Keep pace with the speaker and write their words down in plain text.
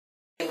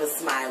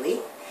Smiley,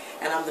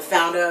 and I'm the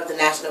founder of the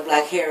National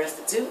Black Hair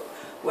Institute,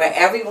 where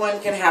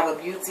everyone can have a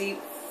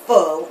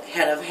beautiful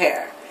head of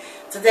hair.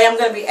 Today I'm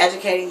going to be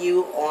educating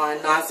you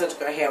on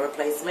non-surgical hair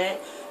replacement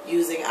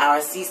using our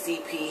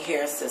CCP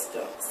hair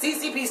system.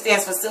 CCP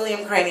stands for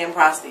Cilium, Cranium,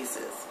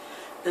 Prosthesis.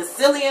 The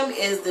cilium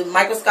is the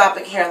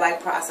microscopic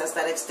hair-like process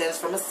that extends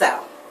from a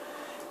cell.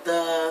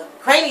 The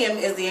cranium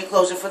is the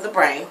enclosure for the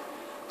brain,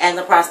 and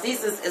the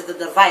prosthesis is the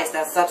device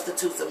that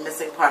substitutes a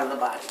missing part of the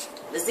body.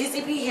 The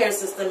CCP hair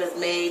system is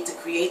made to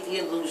create the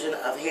illusion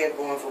of hair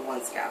growing from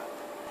one scalp.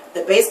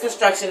 The base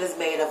construction is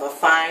made of a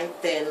fine,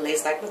 thin,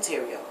 lace-like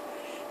material,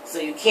 so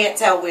you can't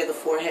tell where the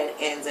forehead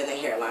ends and the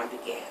hairline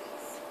begins.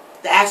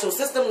 The actual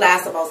system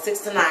lasts about 6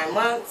 to 9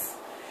 months,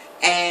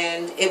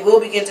 and it will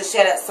begin to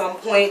shed at some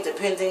point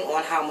depending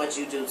on how much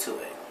you do to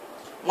it.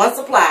 Once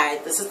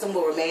applied, the system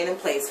will remain in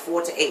place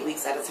 4 to 8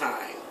 weeks at a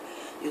time.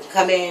 You can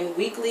come in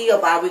weekly or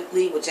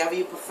bi-weekly, whichever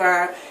you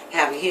prefer,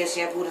 have your hair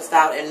shampooed and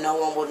styled, and no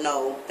one will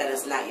know that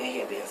it's not your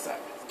hair being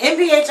serviced.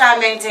 NBHI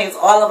maintains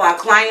all of our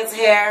clients'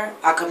 hair,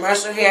 our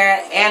commercial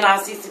hair, and our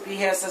CCP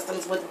hair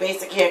systems with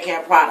basic hair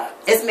care products.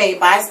 It's made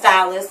by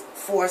stylists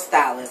for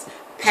stylists,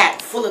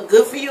 packed full of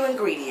good-for-you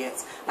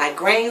ingredients like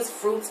grains,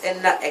 fruits,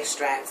 and nut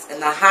extracts,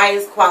 and the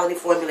highest quality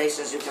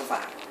formulations you can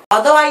find.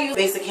 Although I use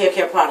basic hair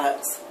care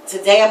products,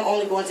 today I'm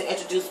only going to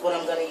introduce what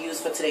I'm going to use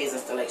for today's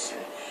installation.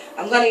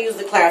 I'm going to use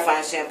the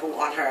clarifying shampoo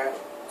on her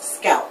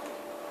scalp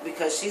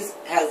because she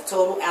has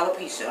total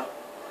alopecia.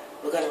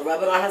 We're going to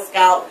rub it on her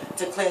scalp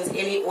to cleanse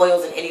any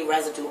oils and any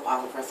residue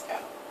off of her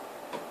scalp.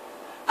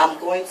 I'm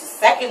going to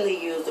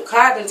secondly use the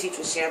carbon tea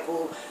tree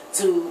shampoo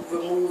to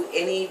remove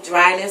any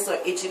dryness or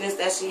itchiness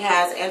that she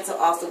has and to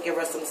also give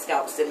her some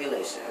scalp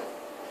stimulation.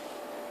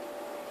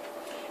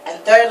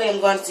 And thirdly, I'm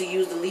going to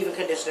use the leave-in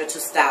conditioner to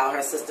style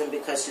her system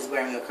because she's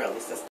wearing a curly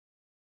system.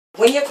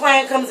 When your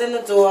client comes in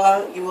the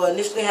door, you will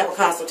initially have a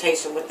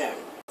consultation with them.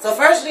 So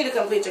first you need to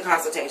complete your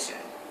consultation.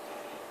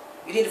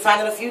 You need to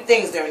find out a few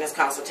things during this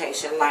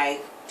consultation,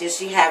 like did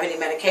she have any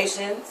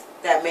medications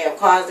that may have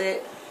caused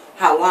it?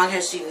 How long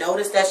has she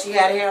noticed that she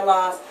had hair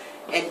loss?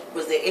 And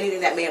was there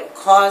anything that may have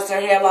caused her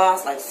hair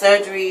loss, like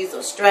surgeries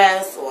or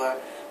stress or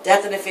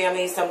death in the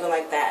family, something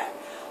like that.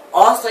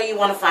 Also, you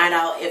want to find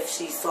out if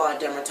she saw a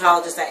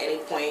dermatologist at any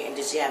point and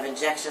did she have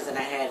injections in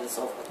her head and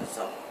so forth and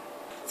so on.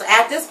 So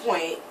at this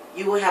point,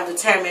 you will have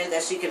determined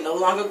that she can no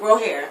longer grow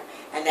hair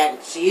and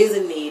that she is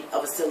in need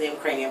of a Cilium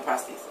cranium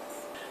prosthesis.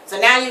 So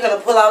now you're going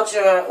to pull out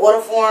your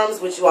order forms,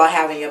 which you all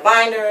have in your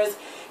binders,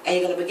 and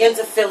you're going to begin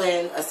to fill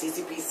in a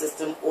CCP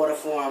system order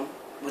form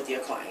with your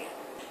client.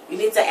 You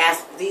need to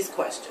ask these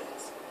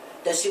questions.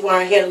 Does she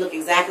want her hair to look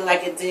exactly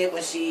like it did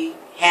when she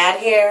had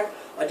hair,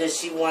 or does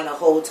she want a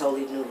whole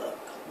totally new look?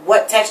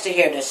 What texture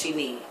hair does she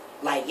need?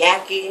 Like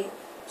yaki,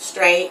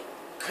 straight,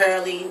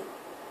 curly,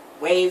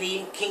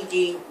 wavy,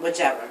 kinky,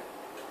 whichever.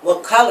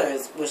 What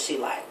colors would she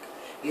like?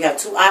 You have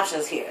two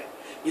options here.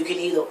 You can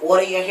either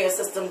order your hair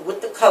system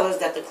with the colors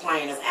that the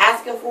client is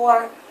asking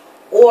for,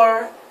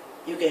 or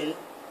you can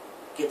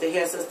get the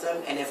hair system,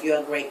 and if you're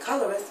a great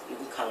colorist, you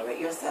can color it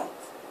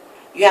yourself.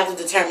 You have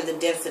to determine the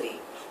density.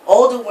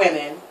 Older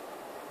women,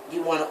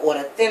 you want to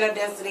order thinner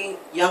density.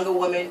 Younger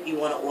women, you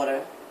want to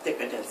order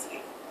thicker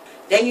density.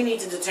 Then you need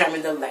to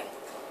determine the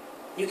length.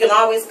 You can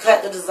always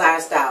cut the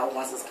desired style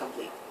once it's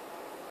complete.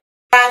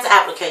 Prior to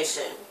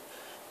application,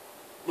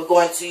 we're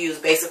going to use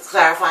basic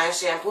clarifying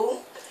shampoo.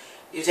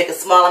 You take a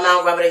small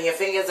amount, rub it in your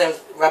fingers, and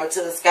rub it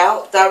to the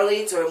scalp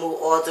thoroughly to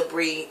remove all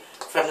debris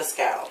from the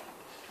scalp.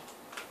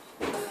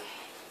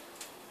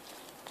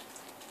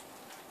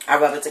 I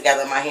rub it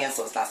together in my hand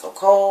so it's not so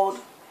cold.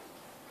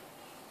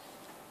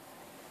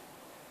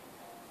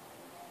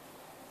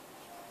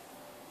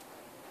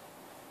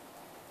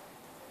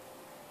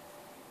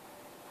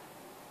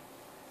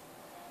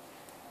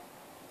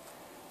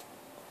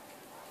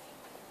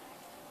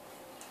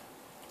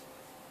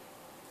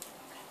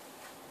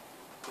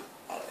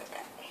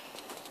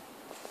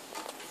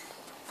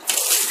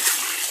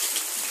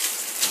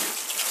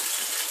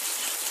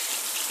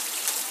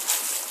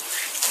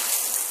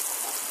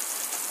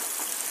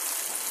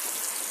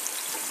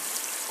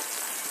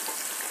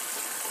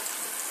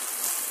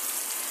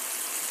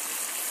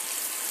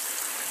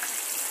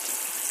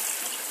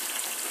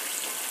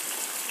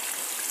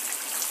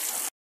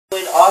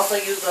 We'd also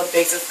use a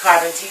basic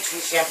carbon tea tree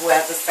shampoo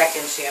as the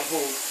second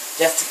shampoo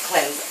just to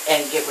cleanse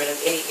and get rid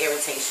of any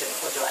irritation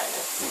or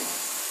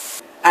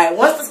dryness. Alright,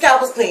 once the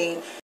scalp is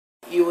clean,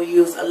 you will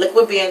use a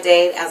liquid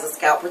Band-Aid as a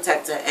scalp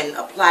protector and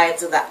apply it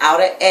to the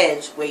outer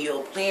edge where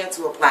you'll plan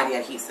to apply the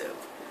adhesive.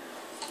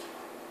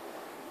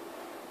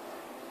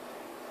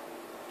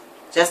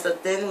 Just a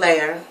thin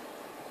layer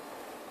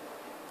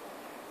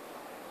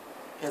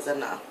is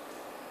enough.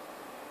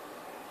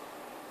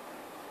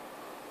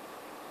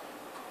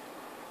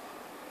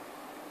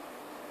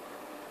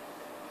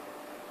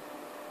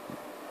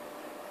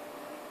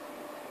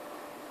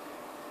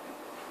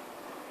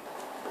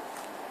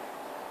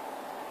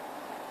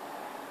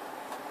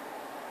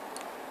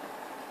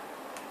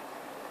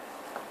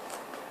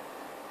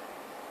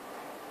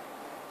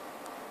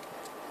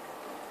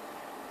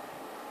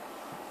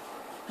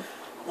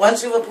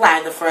 Once you've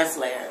applied the first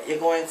layer, you're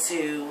going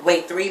to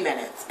wait 3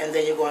 minutes, and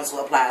then you're going to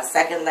apply a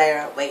second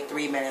layer, wait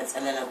 3 minutes,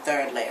 and then a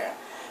third layer.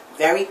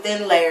 Very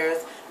thin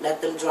layers.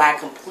 Let them dry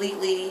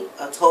completely,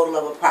 a total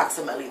of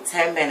approximately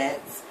 10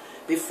 minutes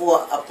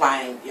before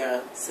applying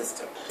your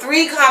system.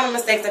 3 common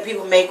mistakes that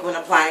people make when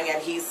applying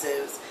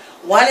adhesives.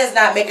 One is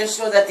not making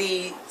sure that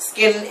the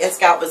skin and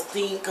scalp is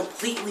clean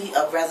completely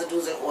of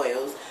residues and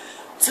oils.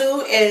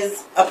 2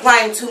 is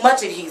applying too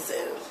much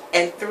adhesive.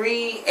 And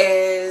 3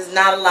 is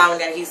not allowing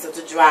the adhesive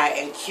to dry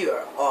and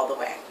cure all the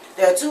way.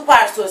 There are 2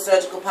 parts to a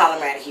surgical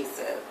polymer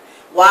adhesive: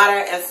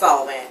 water and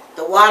solvent.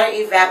 The water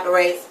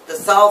evaporates, the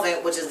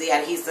solvent, which is the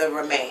adhesive,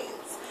 remains.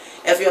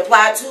 If you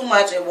apply too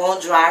much, it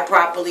won't dry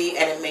properly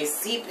and it may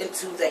seep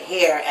into the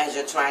hair as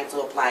you're trying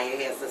to apply your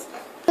hair system.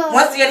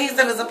 Once the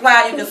adhesive is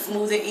applied, you can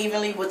smooth it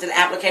evenly with an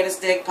applicator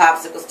stick,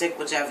 popsicle stick,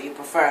 whichever you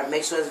prefer.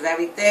 Make sure it's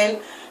very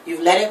thin.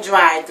 You've let it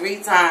dry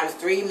 3 times,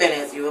 3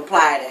 minutes, you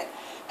applied it.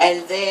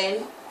 And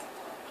then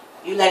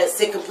you let it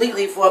sit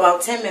completely for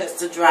about 10 minutes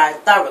to dry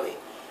thoroughly.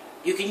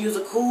 You can use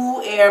a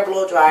cool air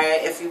blow dryer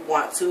if you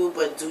want to,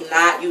 but do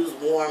not use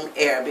warm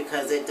air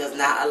because it does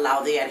not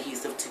allow the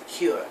adhesive to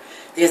cure.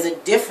 There's a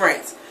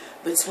difference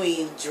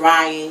between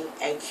drying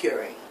and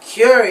curing.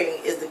 Curing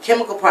is the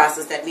chemical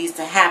process that needs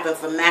to happen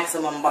for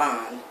maximum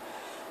bond.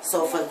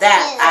 So for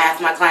that, I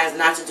ask my clients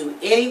not to do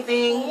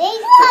anything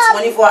for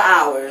 24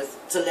 hours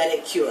to let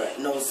it cure.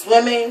 No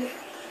swimming,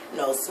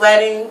 no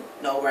sweating,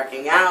 no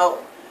working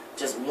out,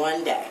 just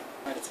 1 day.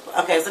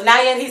 Okay, so now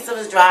your adhesive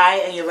is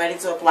dry and you're ready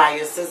to apply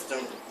your system.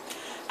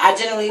 I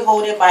generally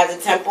hold it by the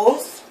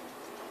temples.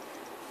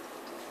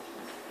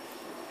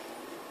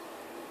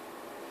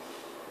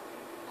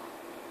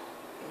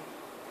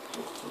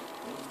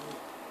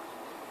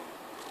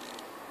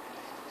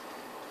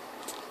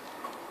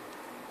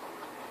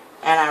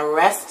 And I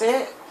rest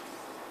it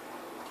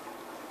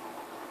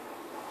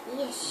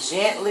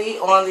gently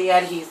on the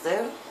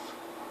adhesive.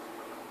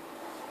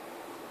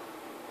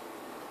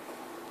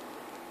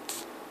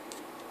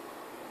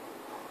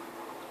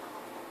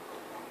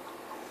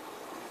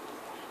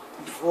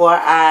 Before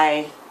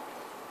I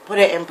put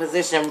it in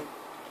position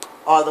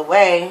all the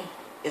way,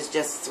 it's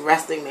just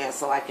resting there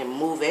so I can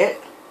move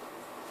it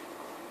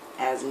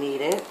as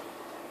needed.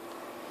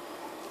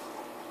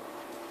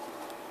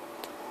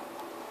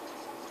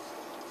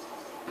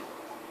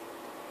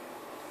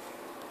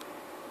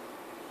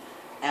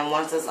 And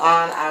once it's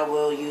on, I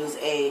will use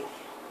a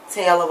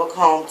tail of a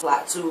comb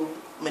to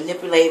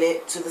manipulate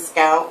it to the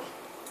scalp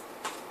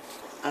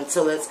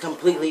until it's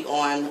completely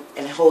on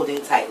and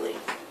holding tightly.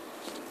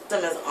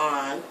 System is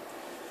on.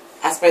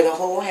 I spray the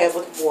whole head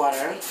with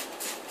water.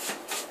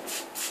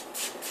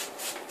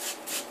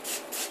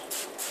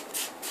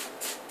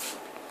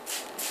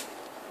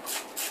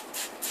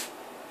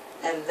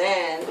 And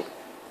then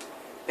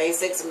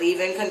Basics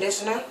leave-in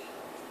conditioner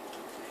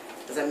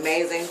is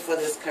amazing for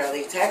this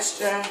curly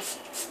texture.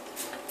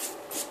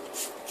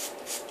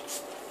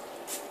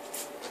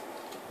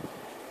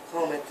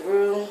 Comb it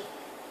through.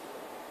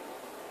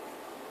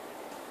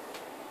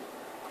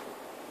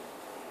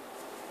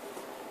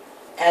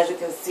 As you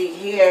can see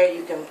here,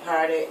 you can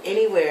part it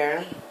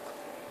anywhere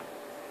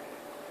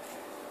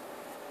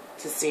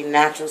to see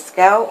natural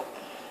scalp.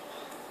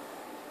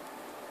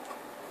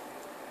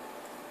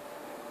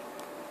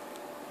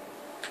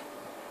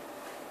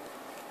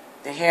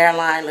 The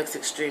hairline looks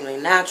extremely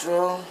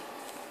natural.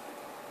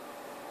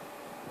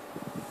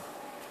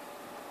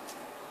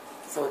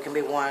 So it can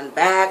be worn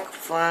back,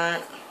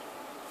 front,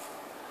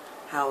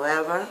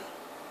 however.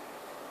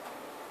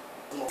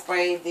 We'll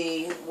spray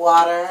the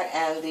water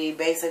and the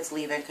Basics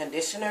leave-in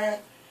conditioner.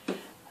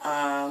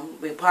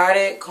 We part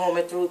it, comb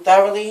it through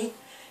thoroughly,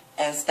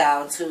 and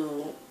style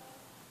to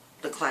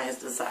the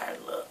client's desired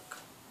look.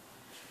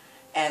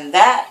 And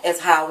that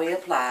is how we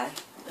apply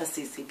a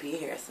CCP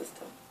hair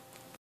system.